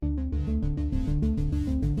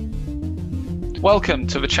Welcome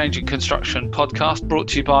to the Changing Construction podcast, brought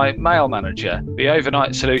to you by Mail Manager, the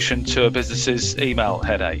overnight solution to a business's email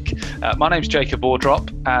headache. My name's Jacob Wardrop,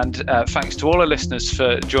 and thanks to all our listeners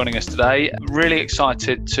for joining us today. Really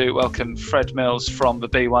excited to welcome Fred Mills from the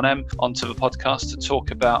B1M onto the podcast to talk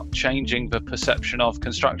about changing the perception of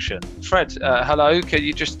construction. Fred, hello. Can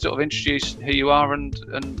you just sort of introduce who you are and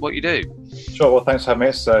what you do? Sure, well, thanks for having me.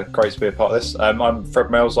 It's great to be a part of this. I'm Fred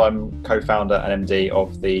Mills. I'm co-founder and MD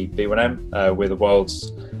of the B1M. We're the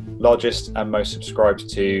world's largest and most subscribed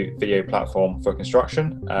to video platform for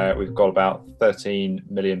construction. We've got about 13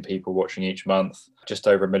 million people watching each month, just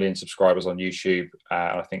over 1 million subscribers on YouTube,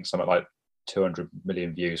 and I think something like 200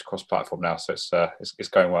 million views cross-platform now. So it's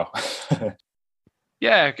going well.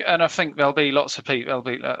 Yeah, and I think there'll be lots of people,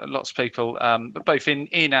 both in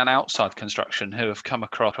and outside construction, who have come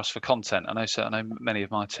across the content. I know many of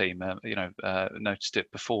my team, noticed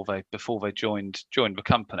it before they joined the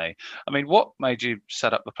company. I mean, what made you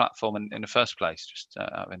set up the platform in the first place? Just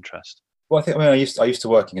out of interest. Well, I used to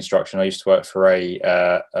work in construction. I used to work for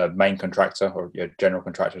a main contractor, or general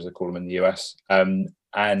contractor, as they call them in the US.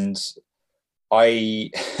 And I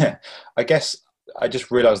guess I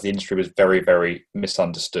just realised the industry was very, very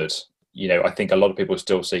misunderstood. I think a lot of people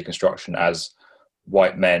still see construction as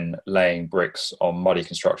white men laying bricks on muddy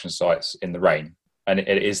construction sites in the rain. And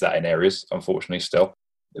it is that in areas, unfortunately, still.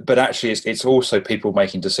 But actually, it's also people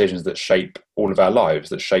making decisions that shape all of our lives,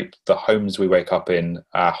 that shape the homes we wake up in,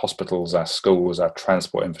 our hospitals, our schools, our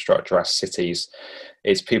transport infrastructure, our cities.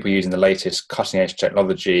 It's people using the latest cutting edge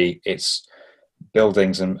technology. It's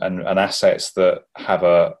buildings and assets that have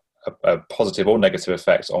a positive or negative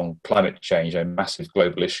effect on climate change and massive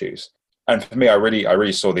global issues. And for me, I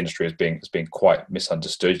really saw the industry as being quite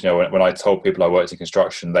misunderstood. When I told people I worked in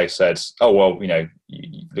construction, they said, "Oh, well, it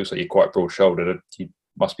looks like you're quite broad-shouldered. You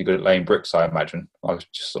must be good at laying bricks, I imagine." I was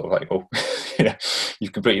just sort of like, "Well,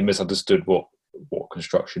 you've completely misunderstood what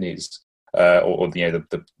construction is, or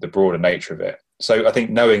the broader nature of it." So I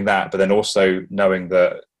think knowing that, but then also knowing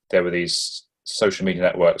that there were these social media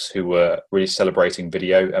networks who were really celebrating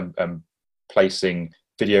video and placing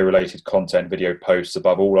video-related content, video posts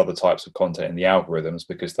above all other types of content in the algorithms,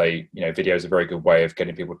 because video is a very good way of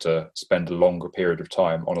getting people to spend a longer period of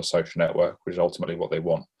time on a social network, which is ultimately what they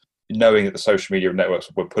want. Knowing that the social media networks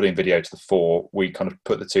were putting video to the fore, we kind of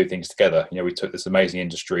put the two things together. We took this amazing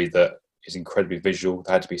industry that is incredibly visual,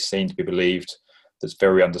 that had to be seen to be believed, that's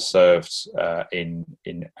very underserved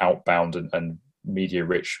in outbound and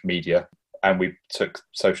media-rich media. And we took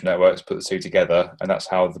social networks, put the two together, and that's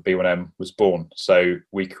how the B1M was born. So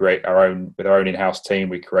we create with our own in-house team,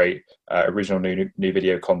 we create original new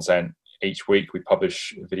video content each week. We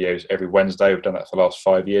publish videos every Wednesday. We've done that for the last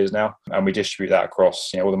 5 years now. And we distribute that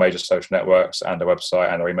across all the major social networks and our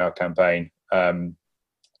website and our email campaign,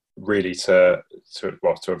 really to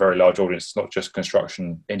a very large audience. It's not just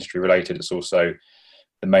construction industry related, it's also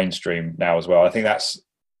the mainstream now as well. I think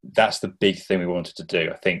that's the big thing we wanted to do.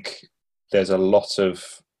 I think there are a lot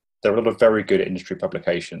of very good industry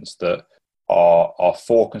publications that are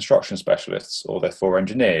for construction specialists, or they're for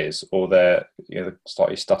engineers, or they're the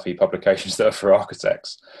slightly stuffy publications that are for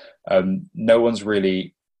architects. No one's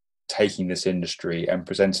really taking this industry and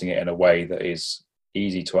presenting it in a way that is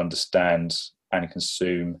easy to understand and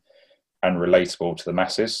consume and relatable to the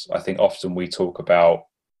masses. I think often we talk about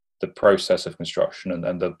the process of construction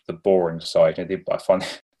and the boring side. I find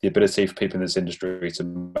the ability for people in this industry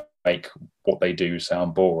to make what they do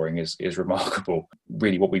sound boring is remarkable.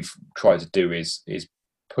 Really, what we've tried to do is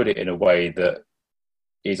put it in a way that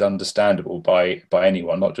is understandable by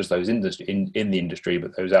anyone, not just those in the industry,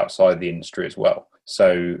 but those outside the industry as well.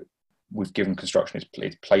 So we've given construction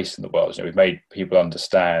its place in the world. We've made people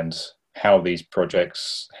understand how these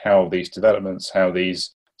projects, how these developments, how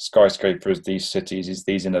these skyscrapers, these cities,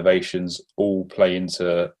 these innovations all play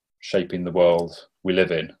into shaping the world we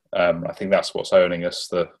live in. I think that's what's owning us,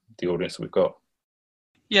 the audience that we've got.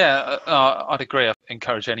 Yeah, I'd agree. I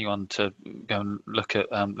encourage anyone to go and look at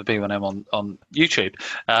the B1M on YouTube,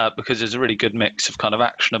 because there's a really good mix of kind of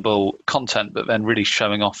actionable content, but then really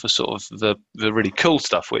showing off the sort of the really cool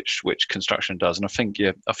stuff which construction does. And I think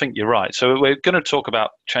you're right. So we're going to talk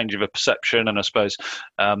about changing the perception, and I suppose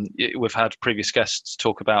we've had previous guests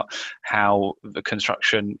talk about how the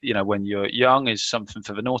construction, when you're young, is something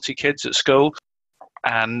for the naughty kids at school.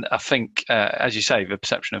 And I think, as you say, the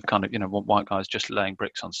perception of kind of, white guys just laying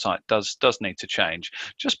bricks on site does need to change.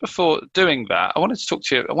 Just before doing that, I wanted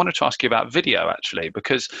to ask you about video, actually,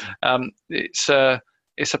 because it's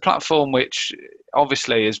it's a platform which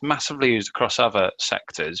obviously is massively used across other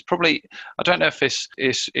sectors. Probably, I don't know if it's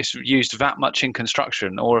used that much in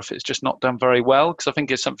construction or if it's just not done very well, because I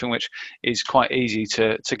think it's something which is quite easy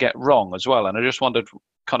to get wrong as well. And I just wondered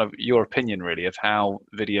kind of your opinion really of how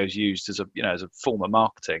video is used as a form of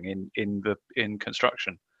marketing in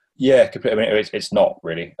construction. Yeah, completely. I mean, it's not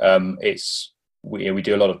really. We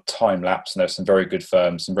do a lot of time lapse, and there's some very good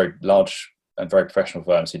firms, some very large and very professional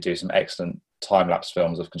firms who do some excellent time lapse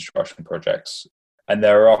films of construction projects. And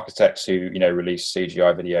there are architects who release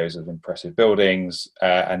CGI videos of impressive buildings,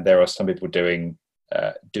 and there are some people doing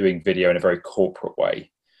video in a very corporate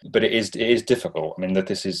way. But it is difficult. I mean, that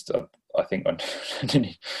this is. I think I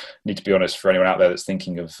need to be honest, for anyone out there that's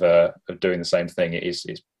thinking of doing the same thing,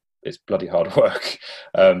 it's bloody hard work.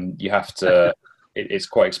 You have to. It's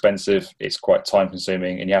quite expensive. It's quite time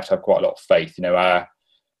consuming, and you have to have quite a lot of faith.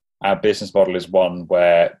 Our business model is one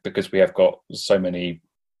where, because we have got so many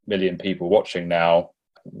million people watching now,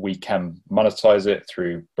 we can monetize it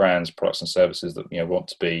through brands, products, and services that want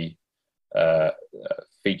to be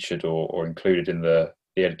featured or included in the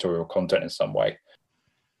editorial content in some way.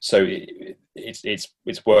 So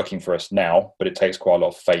it's working for us now, but it takes quite a lot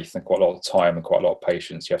of faith and quite a lot of time and quite a lot of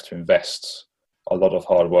patience. You have to invest a lot of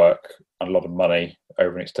hard work and a lot of money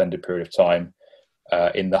over an extended period of time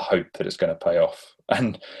in the hope that it's going to pay off.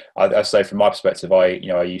 And I say, from my perspective, I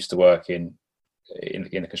used to work in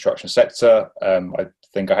the construction sector. I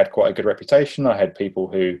think I had quite a good reputation. I had people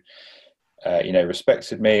who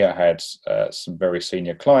respected me. I had some very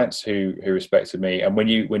senior clients who respected me. And when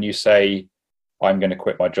you say, I'm going to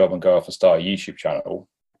quit my job and go off and start a YouTube channel,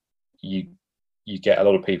 you get a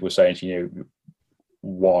lot of people saying to you,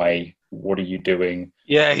 why? What are you doing?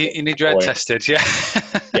 Yeah, you need your head tested. Yeah.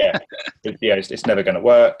 Yeah. It's never going to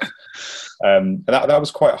work. And that was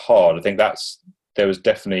quite hard. I think there was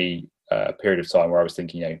definitely a period of time where I was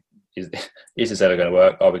thinking, is this ever going to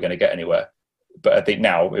work? Are we going to get anywhere? But I think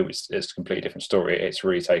now it's a completely different story. It's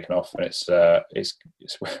really taken off, and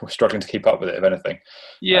we're struggling to keep up with it, if anything.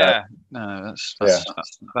 Yeah, no, that's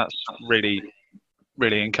really,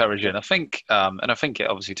 really encouraging. I think, and I think it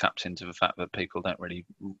obviously taps into the fact that people don't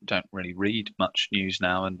really read much news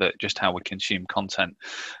now, and that just how we consume content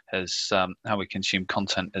has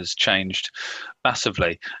changed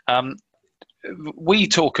massively. We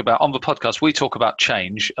talk about, on the podcast, we talk about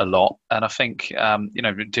change a lot, and I think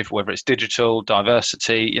whether it's digital,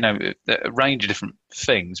 diversity, a range of different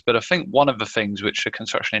things. But I think one of the things which the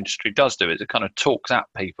construction industry does do is it kind of talks at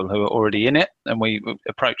people who are already in it. And we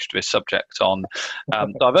approached this subject on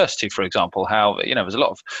diversity, for example, how there's a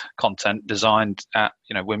lot of content designed at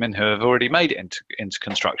women who have already made it into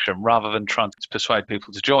construction, rather than trying to persuade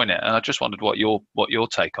people to join it. And I just wondered what your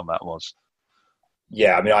take on that was.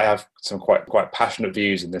 Yeah, I mean, I have some quite passionate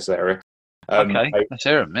views in this area. Okay, let's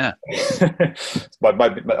hear them. Yeah,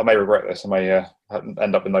 I may regret this. I may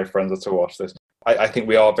end up with no friends at all after this. I think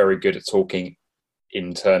we are very good at talking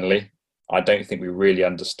internally. I don't think we really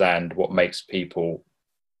understand what makes people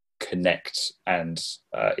connect and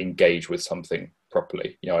engage with something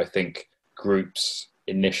properly. I think groups,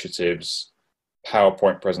 initiatives,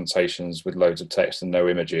 PowerPoint presentations with loads of text and no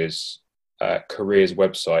images, careers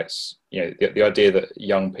websites, the idea that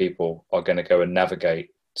young people are going to go and navigate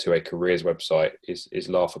to a careers website is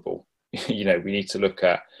laughable. We need to look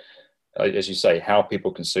at, as you say, how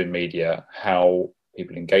people consume media, how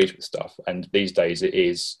people engage with stuff. And these days it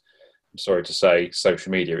is, I'm sorry to say,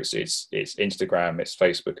 social media. It's Instagram, it's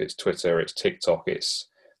Facebook, it's Twitter, it's TikTok, it's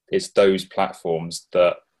those platforms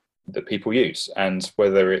that people use. And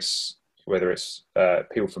whether it's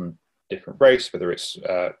people from different race, whether it's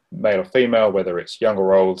male or female, whether it's young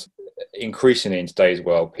or old, increasingly in today's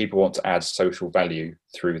world, people want to add social value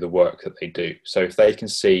through the work that they do. So if they can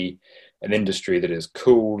see an industry that is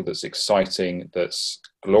cool, that's exciting, that's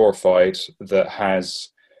glorified, that has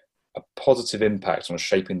a positive impact on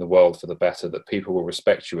shaping the world for the better, that people will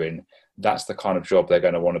respect you in, that's the kind of job they're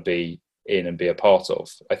going to want to be in and be a part of.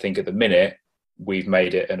 I think at the minute, we've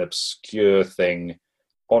made it an obscure thing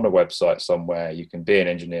on a website somewhere. You can be an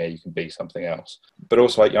engineer, you can be something else. But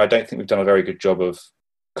also, I don't think we've done a very good job of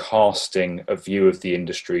casting a view of the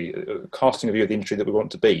industry that we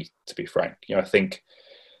want to be frank. I think,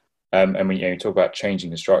 and when you talk about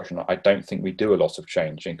changing construction, I don't think we do a lot of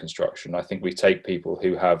change in construction. I think we take people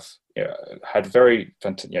who have had very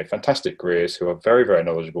fantastic careers, who are very, very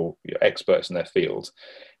knowledgeable, experts in their field,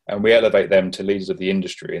 and we elevate them to leaders of the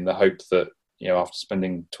industry in the hope that after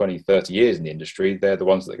spending 20, 30 years in the industry, they're the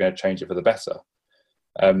ones that are going to change it for the better.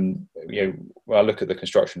 When I look at the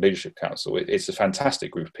Construction Leadership Council, it's a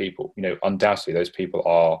fantastic group of people. Undoubtedly, those people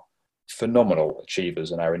are phenomenal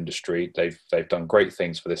achievers in our industry. They've done great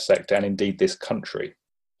things for this sector and indeed this country.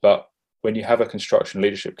 But when you have a construction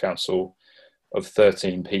leadership council of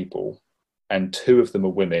 13 people and 2 of them are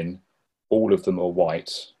women, all of them are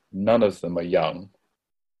white, none of them are young,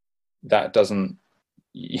 that doesn't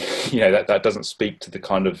that doesn't speak to the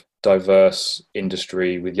kind of diverse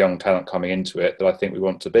industry with young talent coming into it that I think we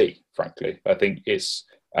want to be, frankly. I think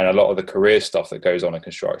and a lot of the career stuff that goes on in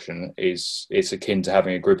construction it's akin to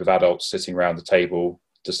having a group of adults sitting around the table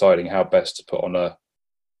deciding how best to put on a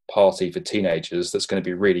party for teenagers that's going to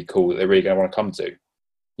be really cool, that they're really going to want to come to.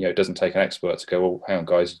 It doesn't take an expert to go, well, hang on,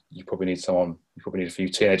 guys, you probably need a few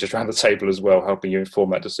teenagers around the table as well, helping you inform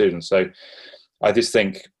that decision. So I just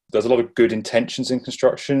think there's a lot of good intentions in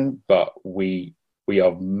construction, but we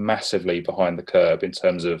are massively behind the curve in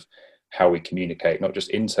terms of how we communicate, not just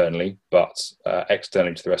internally, but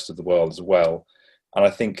externally to the rest of the world as well. And I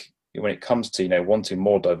think when it comes to, wanting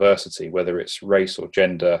more diversity, whether it's race or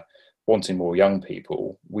gender, wanting more young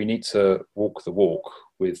people, we need to walk the walk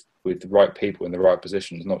with the right people in the right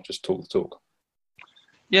positions, not just talk the talk.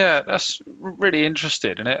 Yeah, that's really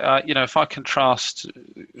interesting. And if I contrast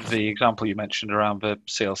the example you mentioned around the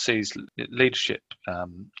CLC's leadership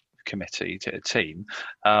committee team,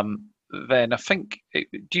 then I think,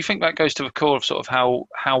 do you think that goes to the core of sort of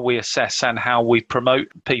how we assess and how we promote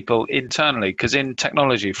people internally? Because in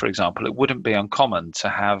technology, for example, it wouldn't be uncommon to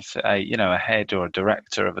have a head or a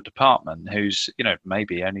director of a department who's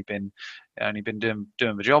maybe only been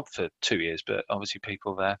doing the job for 2 years, but obviously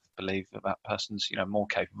people there believe that person's more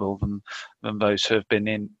capable than those who have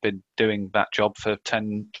been doing that job for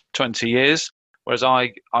 10, 20 years. Whereas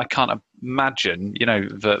I can't imagine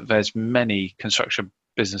that there's many construction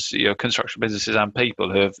businesses and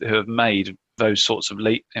people who have made those sorts of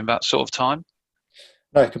leap in that sort of time.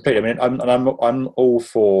 No, completely. I mean, I'm all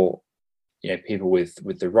for people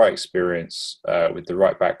with the right experience, with the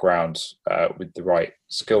right background, with the right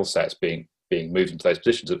skill sets being moved into those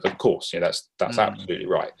positions. Of course, that's absolutely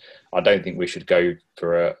right. I don't think we should go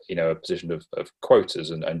for a position of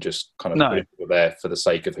quotas and just kind of put people there for the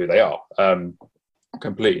sake of who they are.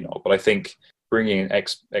 Completely not. But I think bringing in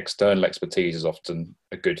external expertise is often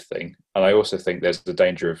a good thing. And I also think there's the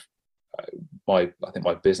danger of I think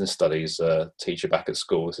my business studies teacher back at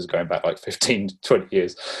school, this is going back like 15, 20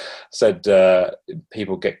 years, said some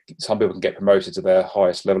people can get promoted to their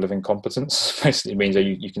highest level of incompetence. Basically means that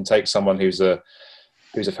you can take someone who's a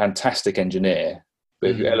fantastic engineer,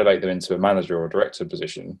 but if you elevate them into a manager or a director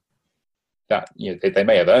position, that they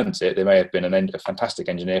may have earned it, they may have been a fantastic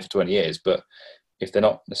engineer for 20 years, but if they're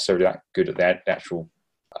not necessarily that good at the actual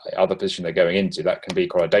other position they're going into, that can be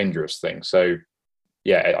quite a dangerous thing. So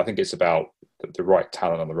yeah, I think it's about the right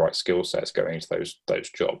talent and the right skill sets going into those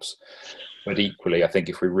jobs. But equally, I think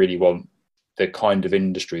if we really want the kind of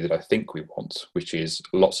industry that I think we want, which is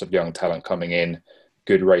lots of young talent coming in,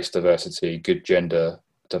 good race diversity, good gender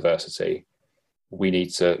diversity, we need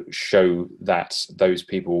to show that those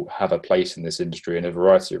people have a place in this industry in a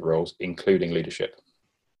variety of roles, including leadership.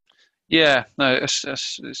 Yeah, no, it's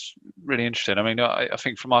really interesting. I mean, I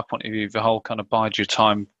think from my point of view, the whole kind of bide your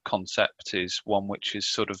time concept is one which is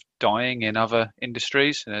sort of dying in other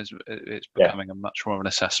industries. And it's becoming a much more of an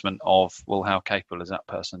assessment of, well, how capable is that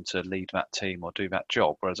person to lead that team or do that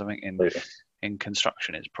job? Whereas I think in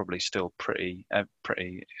construction, it's probably still pretty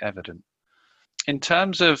evident. In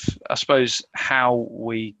terms of, I suppose, how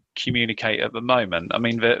we communicate at the moment, I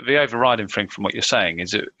mean, the overriding thing from what you're saying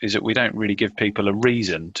is that we don't really give people a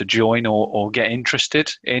reason to join or get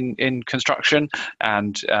interested in construction,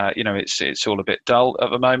 and it's all a bit dull at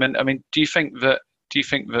the moment. I mean, do you think that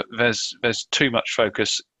there's too much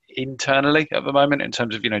focus internally at the moment in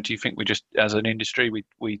terms of, do you think we just, as an industry,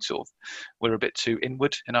 we're a bit too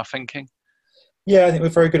inward in our thinking? Yeah, I think we're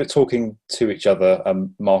very good at talking to each other,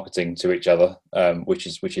 marketing to each other, which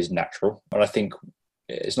is natural. And I think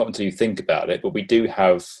it's not until you think about it, but we do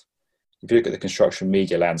have, if you look at the construction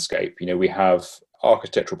media landscape, we have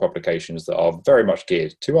architectural publications that are very much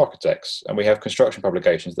geared to architects, and we have construction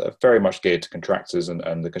publications that are very much geared to contractors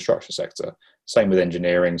and the construction sector. Same with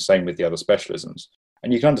engineering, same with the other specialisms.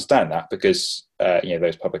 And you can understand that because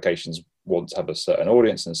those publications want to have a certain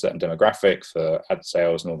audience and a certain demographic for ad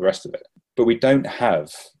sales and all the rest of it. But we don't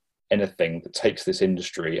have anything that takes this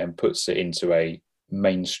industry and puts it into a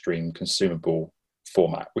mainstream consumable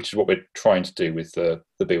format, which is what we're trying to do with the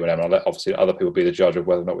B1M. And I'll let obviously other people be the judge of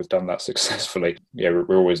whether or not we've done that successfully. We're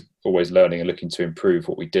always learning and looking to improve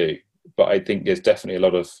what we do. But I think there's definitely a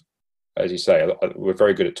lot of, as you say, we're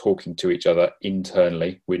very good at talking to each other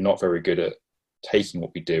internally. We're not very good at taking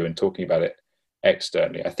what we do and talking about it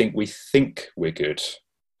externally. I think we think we're good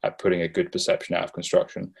at putting a good perception out of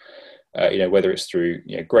construction. whether it's through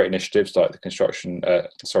great initiatives like the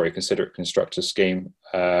Consider It Constructor scheme,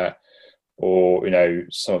 or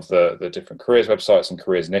some of the different careers websites and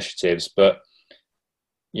careers initiatives. But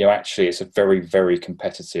actually, it's a very, very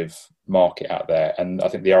competitive market out there, and I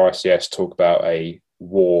think the RICS talk about a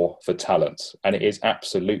war for talent, and it is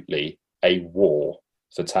absolutely a war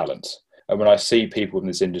for talent. And when I see people in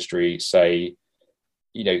this industry say,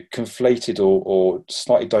 conflated or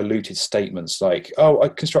slightly diluted statements like, "Oh,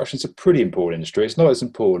 construction's a pretty important industry. It's not as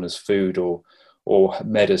important as food or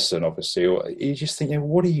medicine, obviously," or you just think,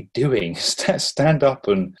 what are you doing? Stand up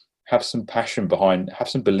and have some passion have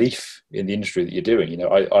some belief in the industry that you're doing.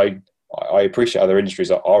 I appreciate other industries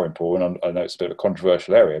that are important. I know it's a bit of a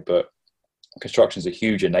controversial area, but construction is a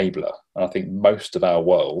huge enabler. And I think most of our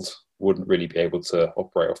world wouldn't really be able to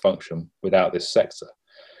operate or function without this sector.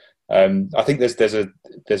 I think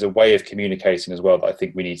there's a way of communicating as well that I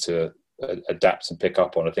think we need to adapt and pick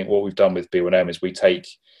up on. I think what we've done with B1M is we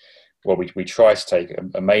try to take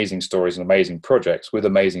amazing stories and amazing projects with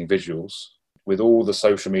amazing visuals, with all the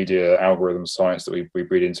social media algorithm science that we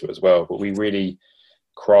breed into it as well. But we really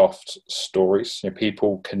craft stories.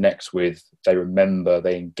 People connect with, they remember,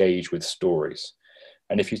 they engage with stories.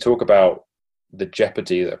 And if you talk about the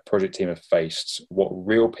jeopardy that a project team have faced, what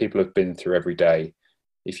real people have been through every day,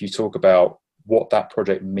 if you talk about what that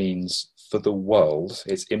project means for the world,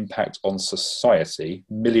 its impact on society,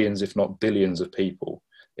 millions, if not billions of people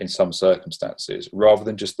in some circumstances, rather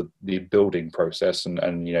than just the building process and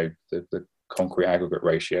the concrete aggregate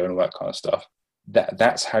ratio and all that kind of stuff,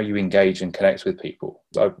 that's how you engage and connect with people.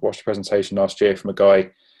 I watched a presentation last year from a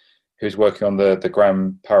guy who's working on the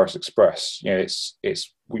Grand Paris Express.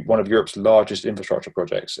 It's one of Europe's largest infrastructure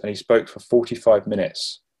projects, and he spoke for 45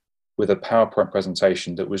 minutes with a PowerPoint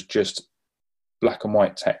presentation that was just black and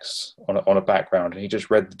white text on a background, and he just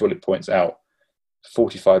read the bullet points out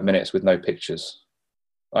 45 minutes with no pictures.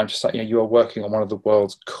 I'm just like, you are working on one of the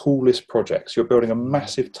world's coolest projects. You're building a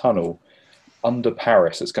massive tunnel under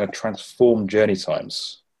Paris that's going to transform journey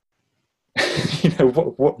times.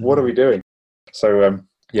 What are we doing? So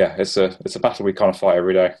it's a battle we kind of fight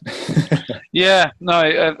every day. Yeah, no,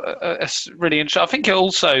 it's really interesting. I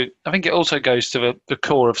think it also goes to the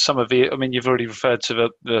core of some of the. I mean, you've already referred to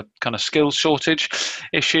the kind of skills shortage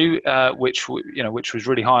issue, which was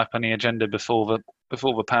really high up on the agenda before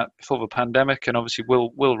the pandemic, and obviously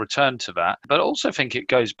we'll return to that. But I also think it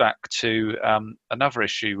goes back to another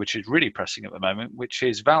issue which is really pressing at the moment, which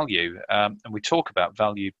is value. And we talk about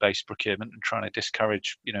value-based procurement and trying to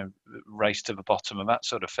discourage, race to the bottom and that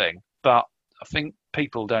sort of thing. But I think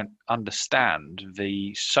people don't understand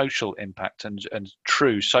the social impact and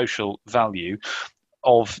true social value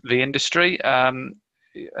of the industry. And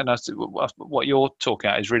what you're talking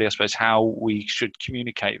about is really, I suppose, how we should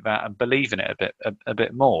communicate that and believe in it a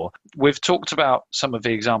bit more. We've talked about some of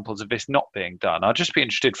the examples of this not being done. I'd just be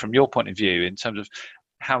interested from your point of view in terms of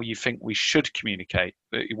how you think we should communicate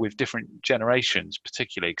with different generations,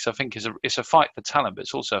 particularly, because I think it's a fight for talent, but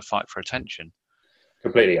it's also a fight for attention.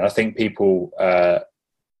 Completely. I think people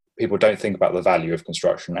don't think about the value of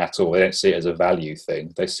construction at all. They don't see it as a value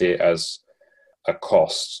thing. They see it as a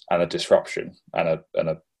cost and a disruption and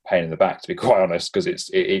a pain in the back, to be quite honest, because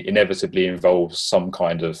it inevitably involves some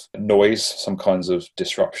kind of noise, some kinds of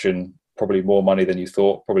disruption, probably more money than you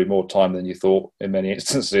thought, probably more time than you thought in many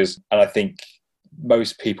instances. And I think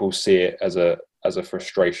most people see it as a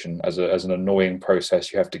frustration, as an annoying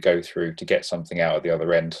process you have to go through to get something out at the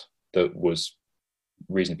other end that was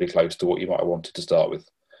reasonably close to what you might have wanted to start with.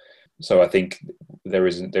 So I think there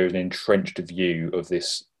is an entrenched view of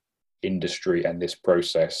this industry and this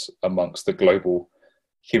process amongst the global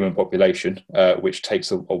human population, which takes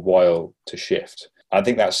a while to shift. I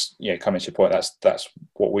think that's, coming to your point, that's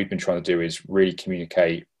what we've been trying to do, is really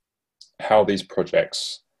communicate how these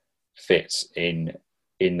projects fit in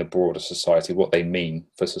the broader society, what they mean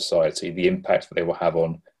for society, the impact that they will have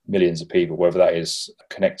on millions of people, whether that is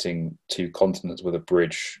connecting two continents with a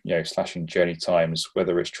bridge, slashing journey times,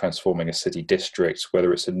 whether it's transforming a city district,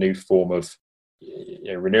 whether it's a new form of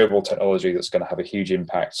renewable technology that's going to have a huge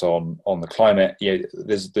impact on the climate.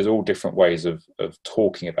 There's all different ways of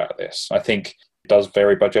talking about this. I think it does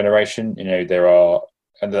vary by generation.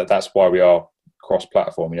 That's why we are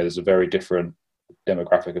cross-platform. There's a very different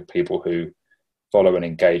demographic of people who follow and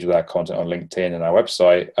engage with our content on LinkedIn and our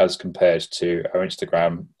website as compared to our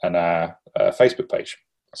Instagram and our Facebook page.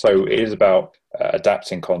 So it is about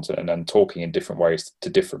adapting content and then talking in different ways to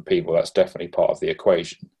different people. That's definitely part of the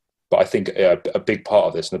equation. But I think a big part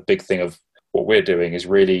of this, and a big thing of what we're doing, is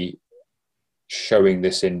really showing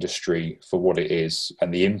this industry for what it is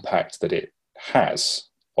and the impact that it has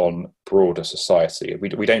on broader society.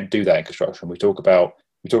 We don't do that in construction. We talk about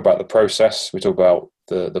the process, we talk about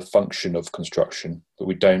the function of construction, but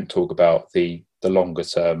we don't talk about the longer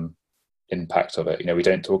term impact of it. We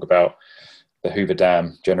don't talk about the Hoover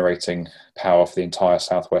Dam generating power for the entire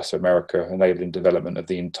southwest of America, enabling development of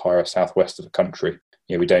the entire southwest of the country.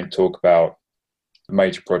 We don't talk about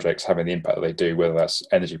major projects having the impact that they do, whether that's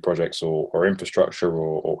energy projects or infrastructure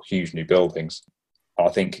or huge new buildings. I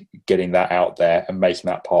think getting that out there and making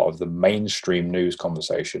that part of the mainstream news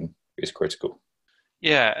conversation is critical.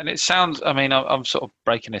 Yeah, and it sounds, I mean, I'm sort of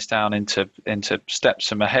breaking this down into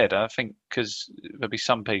steps in my head. I think because there'll be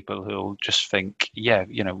some people who'll just think, yeah,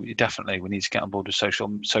 definitely we need to get on board with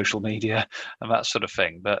social media and that sort of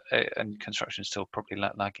thing. But and construction is still probably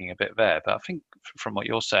lagging a bit there. But I think from what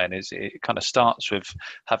you're saying is it kind of starts with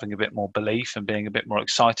having a bit more belief and being a bit more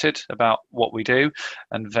excited about what we do,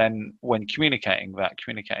 and then when communicating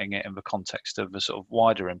it in the context of the sort of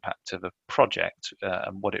wider impact of a project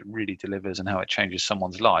and what it really delivers and how it changes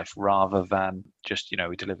someone's life, rather than just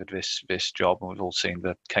we delivered this job and we've all seen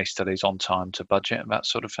the case studies on time to budget and that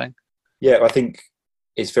sort of thing. Yeah, I think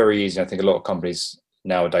it's very easy. I think a lot of companies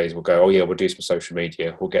nowadays will go, oh yeah, we'll do some social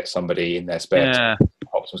media, we'll get somebody in their spare time to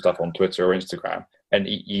pop some stuff on Twitter or Instagram, and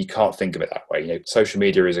you can't think of it that way. Social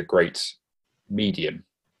media is a great medium,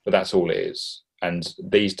 but that's all it is. And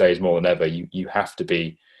these days more than ever, you have to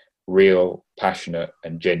be real, passionate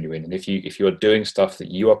and genuine. And if you're doing stuff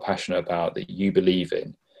that you are passionate about, that you believe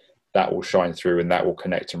in, that will shine through and that will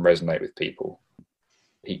connect and resonate with people.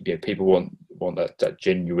 People want that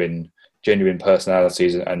genuine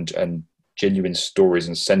personalities and genuine stories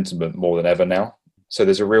and sentiment more than ever now. So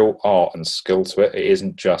there's a real art and skill to it. It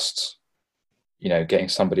isn't just getting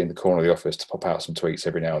somebody in the corner of the office to pop out some tweets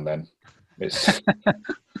every now and then. It's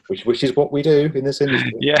which is what we do in this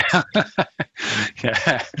industry. Yeah.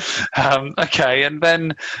 Yeah. Okay. And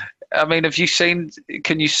then, I mean,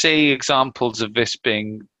 can you see examples of this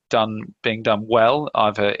being done well,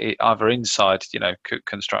 either inside,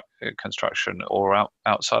 construction or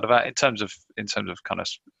outside of that, in terms of kind of,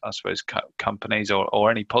 I suppose, companies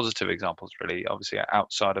or any positive examples, really, obviously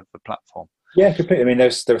outside of the platform? Yeah, completely. I mean,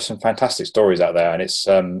 there are some fantastic stories out there, and it's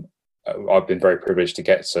I've been very privileged to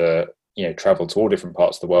get to travel to all different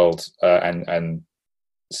parts of the world and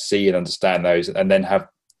see and understand those, and then have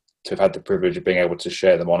had the privilege of being able to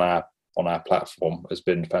share them on our platform has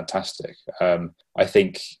been fantastic. I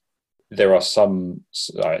think there are some,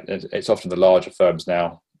 it's often the larger firms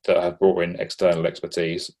now that have brought in external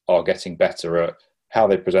expertise are getting better at how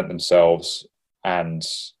they present themselves and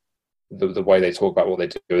the way they talk about what they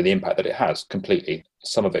do and the impact that it has completely.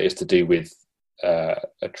 Some of it is to do with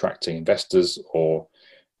attracting investors or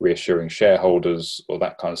reassuring shareholders or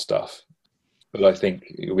that kind of stuff. But I think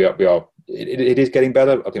it is getting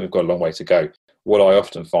better. I think we've got a long way to go. What I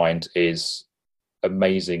often find is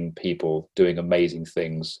amazing people doing amazing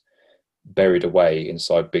things buried away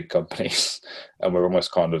inside big companies, and we're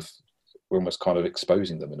almost kind of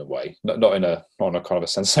exposing them in a way, not in a kind of a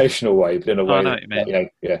sensational way, but in a way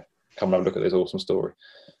that, come and look at this awesome story.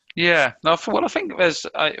 Yeah, no. I think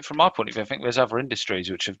from my point of view, I think there's other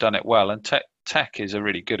industries which have done it well, and tech is a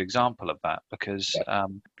really good example of that, because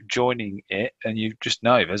joining it, and you just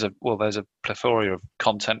know there's a plethora of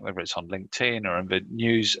content, whether it's on LinkedIn or in the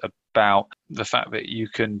news, about the fact that you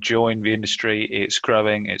can join the industry. It's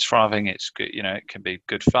growing, it's thriving, it's good. It can be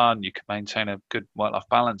good fun. You can maintain a good work-life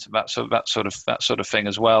balance, and that sort of thing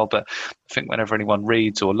as well. But I think whenever anyone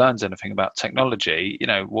reads or learns anything about technology,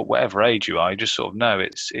 whatever age you are, you just sort of know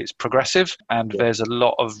it's progressive, and there's a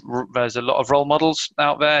lot of role models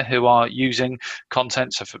out there who are using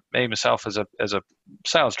content. So for me, myself, as a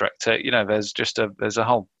sales director, there's a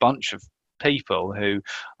whole bunch of people who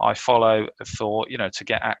I follow for to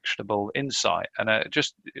get actionable insight, and I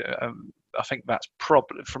think that's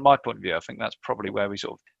probably, from my point of view, I think that's probably where we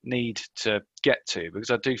sort of need to get to, because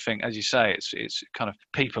I do think, as you say, it's kind of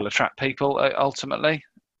people attract people ultimately.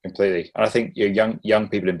 Completely, and I think young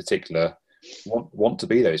people in particular want to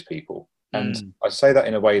be those people, and I say that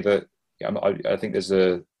in a way that I think there's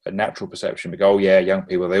a natural perception. We go, oh yeah, young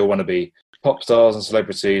people, they all want to be pop stars and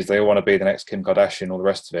celebrities, they all want to be the next Kim Kardashian, all the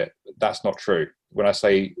rest of it. That's not true. When I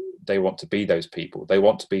say they want to be those people, they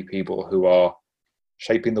want to be people who are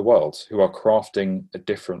shaping the world, who are crafting a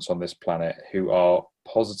difference on this planet, who are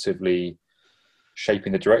positively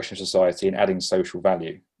shaping the direction of society and adding social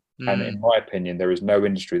value. And in my opinion, there is no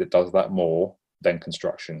industry that does that more than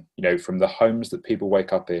construction. From the homes that people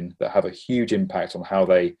wake up in that have a huge impact on how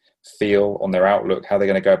they feel, on their outlook, how they're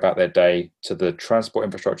going to go about their day, to the transport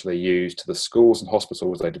infrastructure they use, to the schools and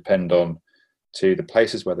hospitals they depend on, to the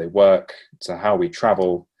places where they work, to how we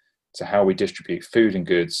travel. to how we distribute food and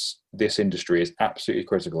goods, this industry is absolutely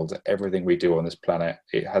critical to everything we do on this planet.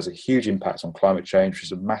 It has a huge impact on climate change, which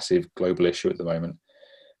is a massive global issue at the moment.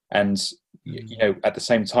 And, at the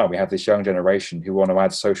same time, we have this young generation who want to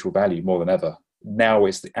add social value more than ever. Now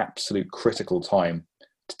is the absolute critical time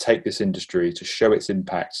to take this industry, to show its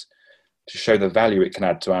impact, to show the value it can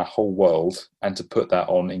add to our whole world, and to put that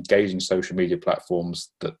on engaging social media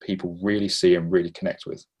platforms that people really see and really connect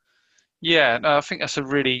with. Yeah, no, I think that's a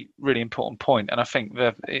really, really important point, and I think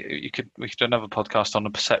that we could do another podcast on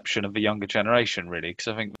the perception of the younger generation, really, because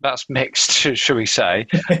I think that's mixed, shall we say,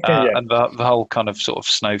 Yeah. and the whole kind of sort of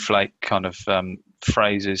snowflake kind of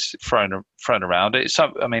phrases thrown around. It's,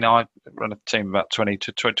 I mean, I run a team of about 20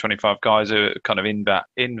 to 25 guys who are kind of in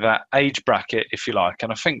that age bracket, if you like.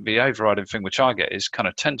 And I think the overriding thing which I get is kind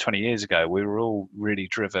of 10, 20 years ago, we were all really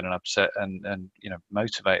driven and upset and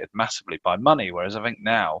motivated massively by money. Whereas I think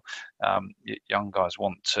now young guys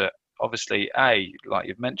want to, obviously, like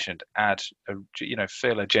you've mentioned,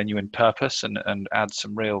 feel a genuine purpose and add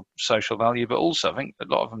some real social value, but also I think a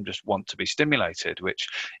lot of them just want to be stimulated, which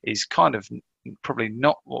is kind of probably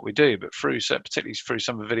not what we do, but particularly through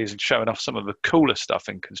some of the videos and showing off some of the cooler stuff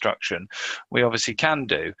in construction, we obviously can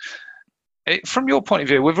do. From your point of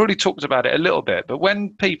view, we've already talked about it a little bit, but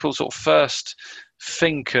when people sort of first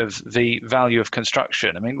think of the value of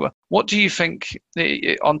construction, I mean, what do you think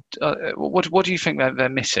what do you think they're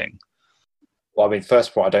missing? Well, I mean,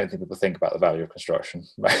 first point, I don't think people think about the value of construction,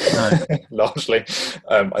 No. largely.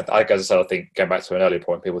 As I said, I think, going back to an earlier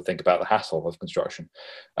point, people think about the hassle of construction.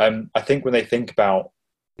 I think when they tend to think about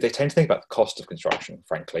the cost of construction,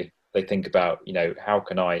 frankly. They think about, how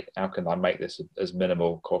can I make this as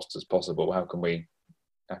minimal cost as possible? How can we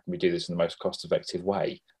do this in the most cost-effective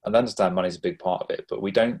way? And I understand money is a big part of it, but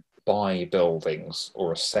we don't buy buildings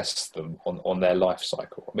or assess them on their life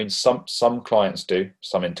cycle. I mean, some clients do,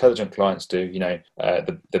 some intelligent clients do.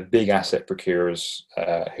 The big asset procurers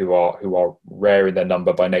who are rare in their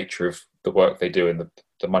number by nature of the work they do and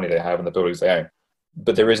the money they have and the buildings they own.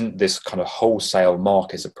 But there isn't this kind of wholesale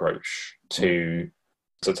market approach to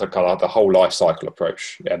kind of the whole life cycle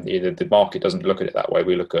approach. And the market doesn't look at it that way.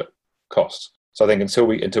 We look at cost. So I think until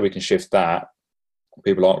we can shift that,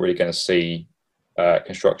 people aren't really going to see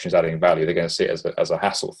construction as adding value. They're going to see it as a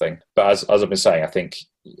hassle thing. But as I've been saying, I think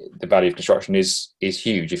the value of construction is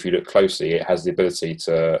huge. If you look closely, it has the ability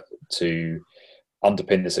to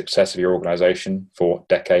underpin the success of your organization for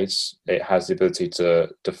decades. It has the ability to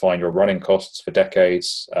define your running costs for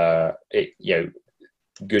decades.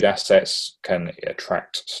 Good assets can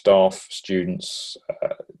attract staff, students,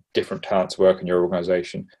 different talent to work in your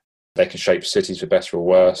organization. They can shape cities for better or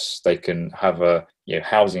worse. They can have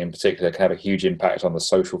housing in particular can have a huge impact on the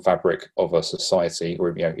social fabric of a society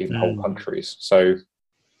or even whole countries. So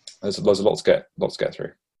there's a lot to get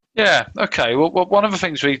through. Yeah. Okay. Well, one of the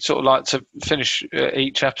things we sort of like to finish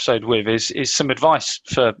each episode with is some advice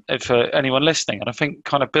for anyone listening. And I think,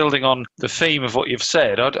 kind of building on the theme of what you've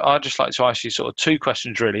said, I'd just like to ask you sort of two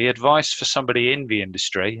questions really: advice for somebody in the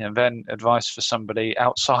industry, and then advice for somebody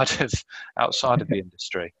outside of the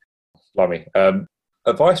industry. Blimey.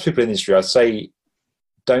 Advice for people in the industry, I'd say,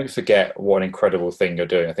 don't forget what an incredible thing you're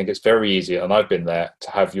doing. I think it's very easy, and I've been there,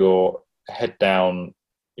 to have your head down.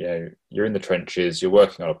 You're in the trenches, you're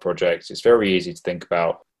working on a project. It's very easy to think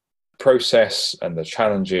about process and the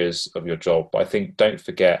challenges of your job. But I think don't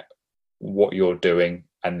forget what you're doing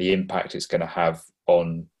and the impact it's going to have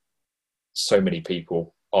on so many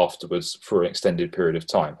people afterwards for an extended period of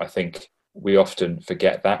time. I think we often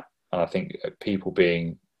forget that. And I think people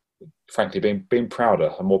being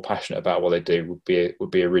prouder and more passionate about what they do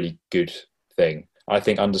would be a really good thing. I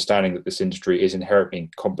think understanding that this industry is inherently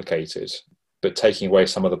complicated, but taking away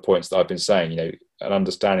some of the points that I've been saying, and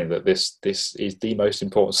understanding that this is the most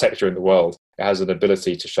important sector in the world. It has an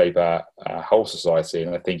ability to shape our whole society.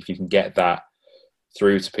 And I think if you can get that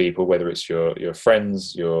through to people, whether it's your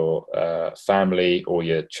friends, your family, or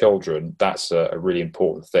your children, that's a really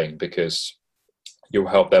important thing, because you'll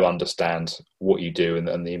help them understand what you do and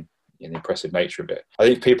the impressive nature of it. I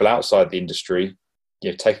think people outside the industry,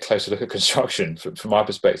 take a closer look at construction. From my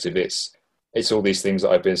perspective, it's all these things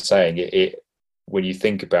that I've been saying. When you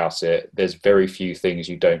think about it, there's very few things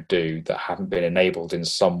you don't do that haven't been enabled in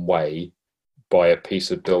some way by a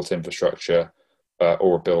piece of built infrastructure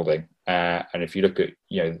or a building. And if you look at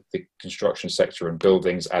the construction sector and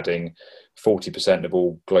buildings adding 40% of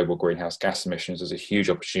all global greenhouse gas emissions, there's a huge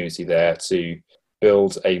opportunity there to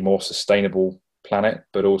build a more sustainable planet,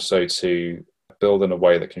 but also to build in a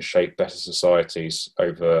way that can shape better societies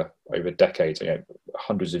over decades,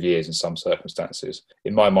 hundreds of years in some circumstances.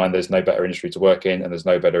 In my mind, there's no better industry to work in, and there's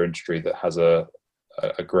no better industry that has a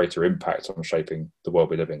a greater impact on shaping the world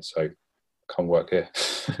we live in. So come work here.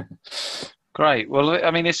 Great. Well,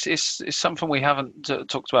 I mean, it's something we haven't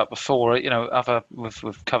talked about before. You know,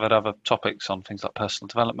 we've covered other topics on things like personal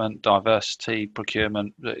development, diversity,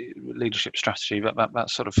 procurement, leadership strategy, that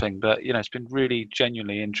sort of thing. But you know, it's been really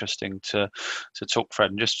genuinely interesting to talk, Fred.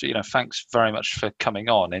 And just thanks very much for coming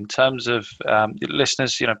on. In terms of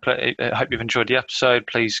listeners, I hope you've enjoyed the episode.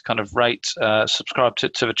 Please kind of rate, subscribe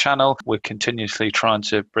to the channel. We're continuously trying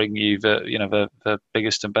to bring you the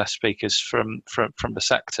biggest and best speakers from the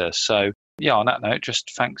sector. So. Yeah, on that note,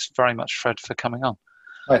 just thanks very much, Fred, for coming on.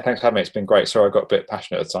 Hi, thanks for having me. It's been great. Sorry, I got a bit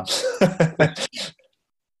passionate at the time.